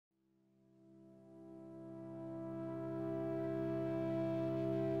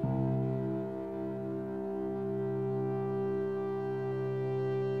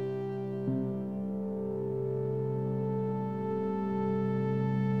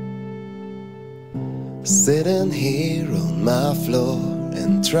Sitting here on my floor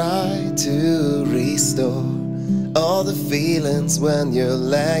and try to restore all the feelings when you're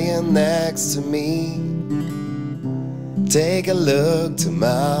laying next to me. Take a look to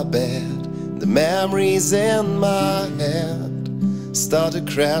my bed, the memories in my head started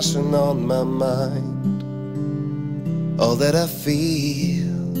crashing on my mind. All that I feel,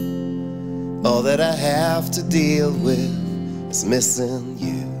 all that I have to deal with is missing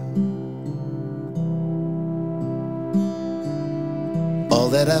you. All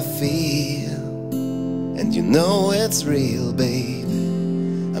that I feel, and you know it's real, baby,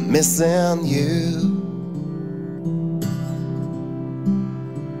 I'm missing you.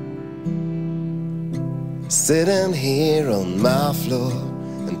 Sitting here on my floor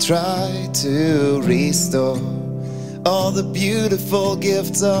and try to restore all the beautiful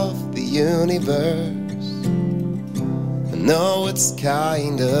gifts of the universe. I know it's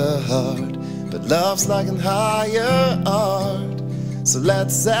kinda hard, but love's like a higher art. So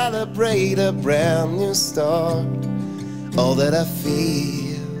let's celebrate a brand new start. All that I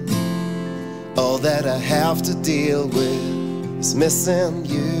feel, all that I have to deal with is missing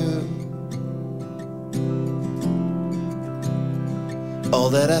you. All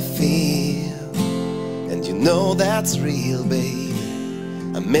that I feel, and you know that's real, baby,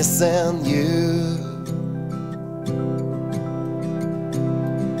 I'm missing you.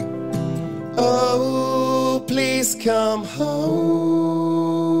 Oh, please come home.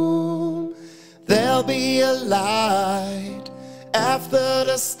 There'll be a light after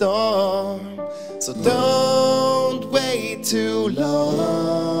the storm, so don't wait too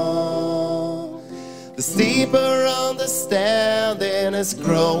long. This deeper understanding is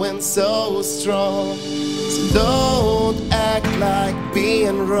growing so strong, so don't act like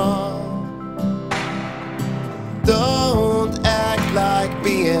being wrong. Don't act like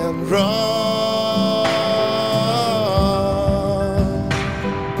being wrong.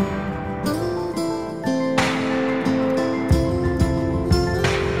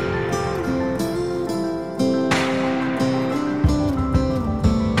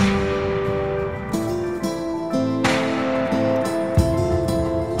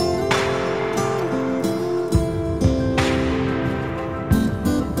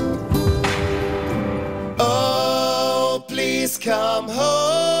 Come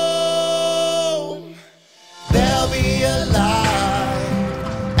home. There'll be a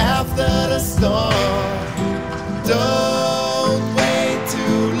light after the storm. Don't wait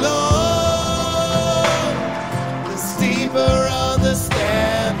too long. This deeper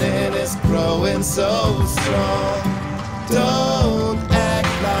understanding is growing so strong. Don't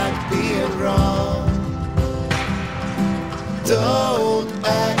act like being wrong. Don't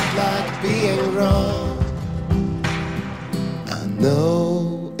act like being wrong.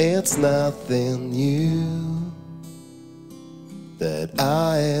 No, it's nothing new that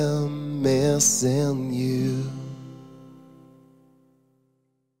I am missing you.